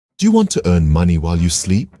Do you want to earn money while you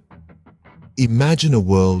sleep? Imagine a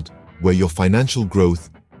world where your financial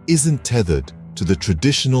growth isn't tethered to the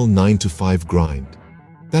traditional 9-to-5 grind.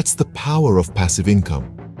 That's the power of passive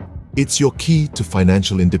income. It's your key to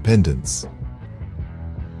financial independence.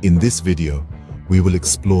 In this video, we will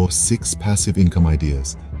explore 6 passive income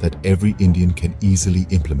ideas that every Indian can easily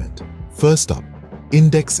implement. First up,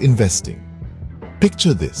 index investing.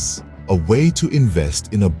 Picture this, a way to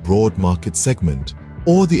invest in a broad market segment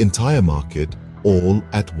or the entire market all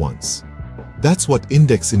at once. That's what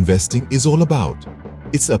index investing is all about.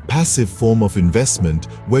 It's a passive form of investment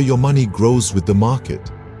where your money grows with the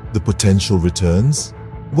market. The potential returns?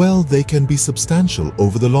 Well, they can be substantial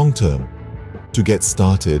over the long term. To get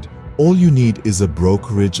started, all you need is a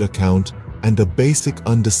brokerage account and a basic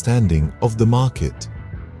understanding of the market.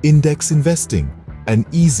 Index investing, an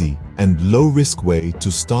easy and low-risk way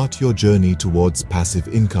to start your journey towards passive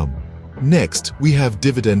income. Next, we have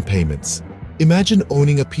dividend payments. Imagine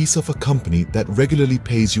owning a piece of a company that regularly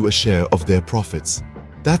pays you a share of their profits.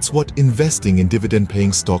 That's what investing in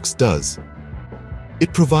dividend-paying stocks does.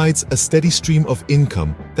 It provides a steady stream of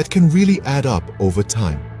income that can really add up over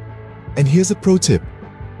time. And here's a pro tip.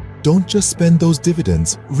 Don't just spend those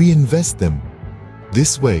dividends, reinvest them.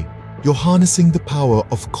 This way, you're harnessing the power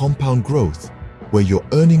of compound growth, where your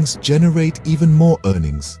earnings generate even more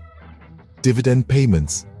earnings. Dividend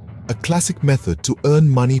payments, a classic method to earn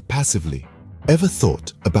money passively. Ever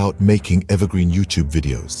thought about making evergreen YouTube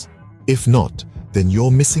videos? If not, then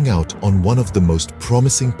you're missing out on one of the most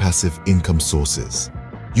promising passive income sources.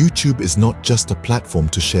 YouTube is not just a platform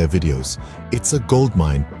to share videos, it's a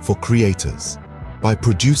goldmine for creators. By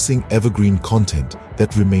producing evergreen content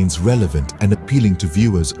that remains relevant and appealing to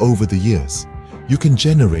viewers over the years, you can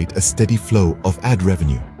generate a steady flow of ad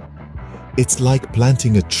revenue. It's like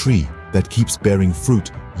planting a tree that keeps bearing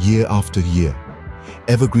fruit year after year.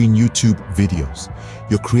 Evergreen YouTube videos,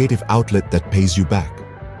 your creative outlet that pays you back.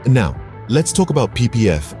 Now, let's talk about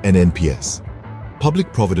PPF and NPS.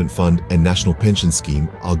 Public Provident Fund and National Pension Scheme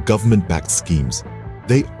are government-backed schemes.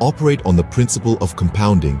 They operate on the principle of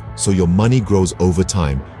compounding, so your money grows over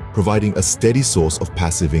time, providing a steady source of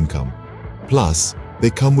passive income. Plus, they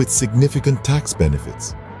come with significant tax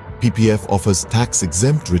benefits. PPF offers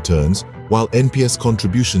tax-exempt returns, while NPS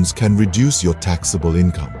contributions can reduce your taxable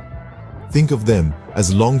income. Think of them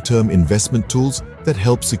as long-term investment tools that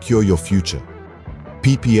help secure your future.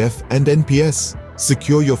 PPF and NPS,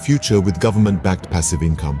 secure your future with government-backed passive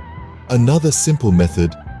income. Another simple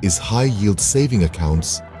method is high-yield saving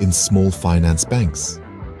accounts in small finance banks.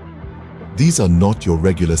 These are not your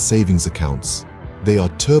regular savings accounts. They are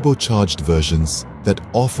turbocharged versions that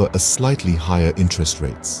offer a slightly higher interest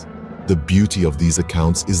rates. The beauty of these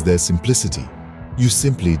accounts is their simplicity. You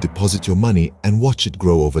simply deposit your money and watch it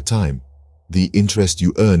grow over time. The interest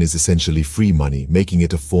you earn is essentially free money, making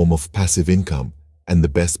it a form of passive income. And the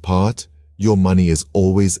best part? Your money is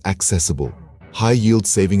always accessible. High-yield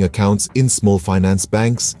saving accounts in small finance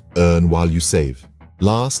banks, earn while you save.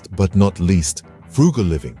 Last but not least, frugal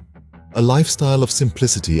living. A lifestyle of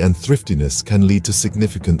simplicity and thriftiness can lead to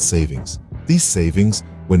significant savings. These savings,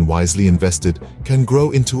 when wisely invested, can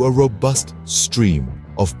grow into a robust stream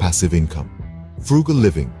of passive income. Frugal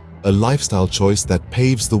living, a lifestyle choice that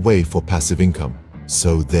paves the way for passive income.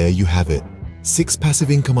 So there you have it. 6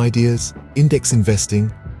 passive income ideas: index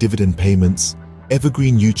investing, dividend payments,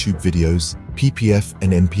 evergreen YouTube videos, PPF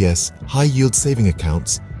and NPS, high-yield saving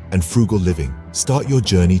accounts, and frugal living. Start your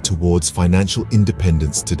journey towards financial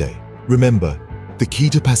independence today. Remember, the key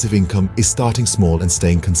to passive income is starting small and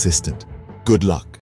staying consistent. Good luck.